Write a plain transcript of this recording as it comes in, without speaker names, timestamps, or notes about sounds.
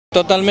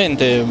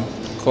Totalmente,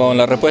 con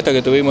la respuesta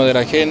que tuvimos de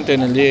la gente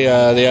en el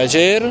día de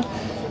ayer,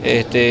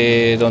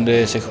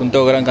 donde se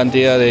juntó gran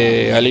cantidad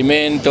de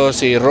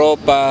alimentos y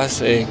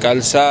ropas,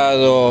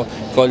 calzado,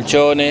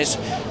 colchones,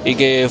 y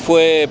que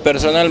fue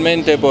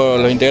personalmente por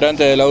los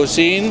integrantes de la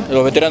UCIN,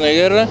 los veteranos de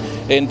guerra,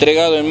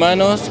 entregado en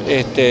manos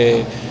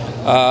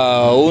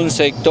a un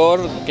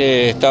sector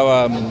que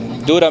estaba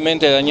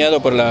duramente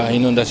dañado por la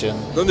inundación.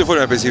 ¿Dónde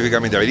fueron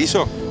específicamente? ¿A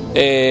Berizo?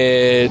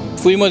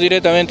 Fuimos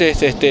directamente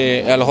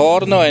a Los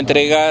Hornos a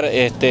entregar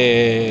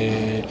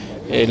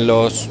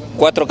los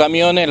 4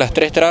 camiones, las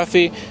 3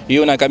 trafi y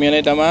una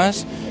camioneta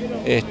más.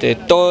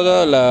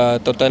 Toda la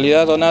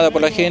totalidad donada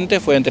por la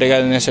gente fue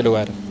entregada en ese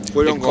lugar.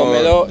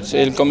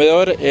 El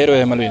comedor Héroes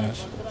de Malvinas.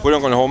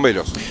 ¿Fueron con los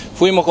bomberos?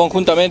 Fuimos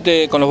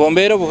conjuntamente con los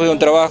bomberos, porque fue un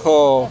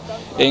trabajo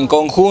en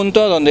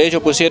conjunto donde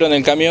ellos pusieron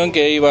el camión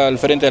que iba al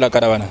frente de la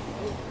caravana.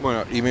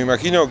 Bueno, y me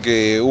imagino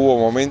que hubo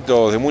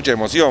momentos de mucha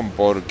emoción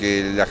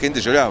porque la gente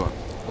lloraba.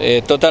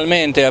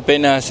 Totalmente,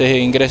 apenas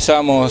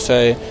ingresamos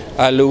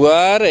al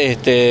lugar,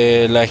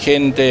 la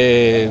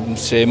gente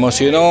se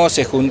emocionó,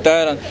 se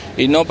juntaron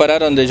y no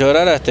pararon de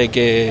llorar hasta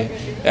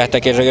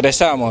que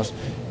regresamos.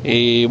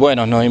 Y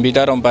bueno, nos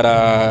invitaron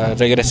para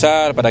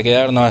regresar, para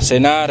quedarnos a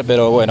cenar,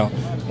 pero bueno,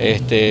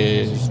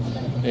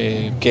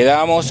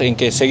 quedamos en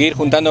que seguir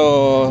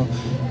juntando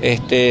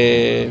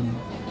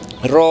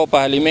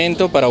ropas,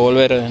 alimentos para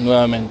volver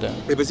nuevamente.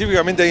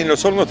 Específicamente ahí en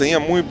Los Hornos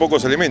tenían muy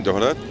pocos elementos,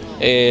 ¿verdad?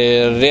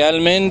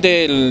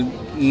 Realmente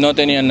no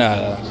tenían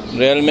nada,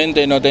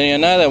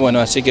 bueno,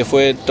 así que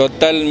fue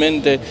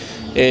totalmente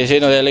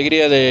lleno de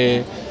alegría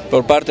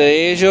por parte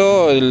de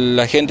ellos.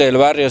 La gente del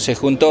barrio se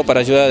juntó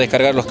para ayudar a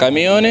descargar los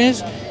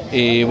camiones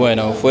y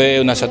bueno, fue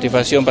una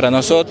satisfacción para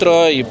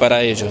nosotros y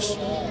para ellos.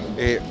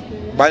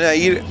 ¿Van a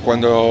ir,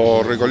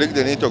 cuando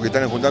recolecten esto que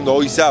están juntando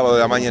hoy sábado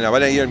de la mañana,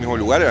 van a ir al mismo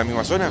lugar, a la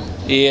misma zona?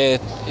 Y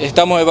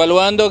estamos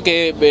evaluando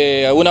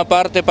que alguna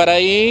parte para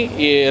ir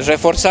y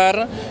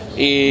reforzar,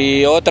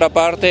 y otra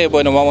parte,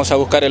 bueno, vamos a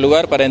buscar el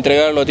lugar para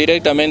entregarlo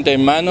directamente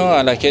en mano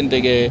a la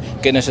gente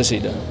que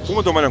necesita.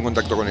 ¿Cómo tomaron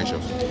contacto con ellos?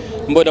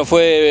 Bueno,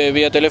 fue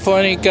vía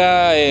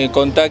telefónica,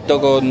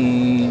 contacto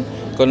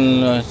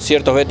con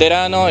ciertos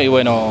veteranos, y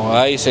bueno,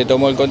 ahí se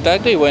tomó el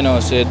contacto y bueno,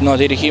 nos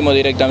dirigimos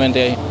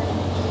directamente ahí.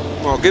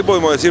 Bueno, ¿qué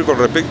podemos decir con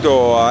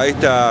respecto a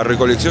esta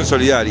recolección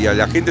solidaria?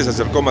 La gente se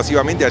acercó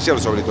masivamente ayer,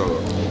 sobre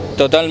todo.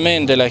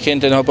 Totalmente, la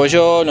gente nos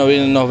apoyó,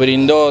 nos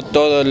brindó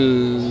todo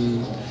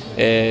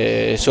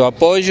su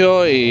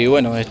apoyo y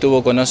bueno,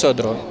 estuvo con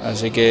nosotros.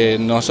 Así que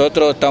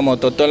nosotros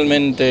estamos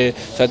totalmente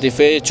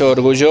satisfechos,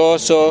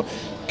 orgullosos,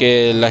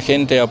 que la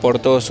gente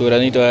aportó su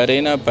granito de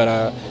arena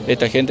para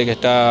esta gente que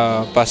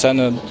está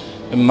pasando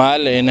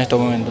mal en estos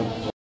momentos.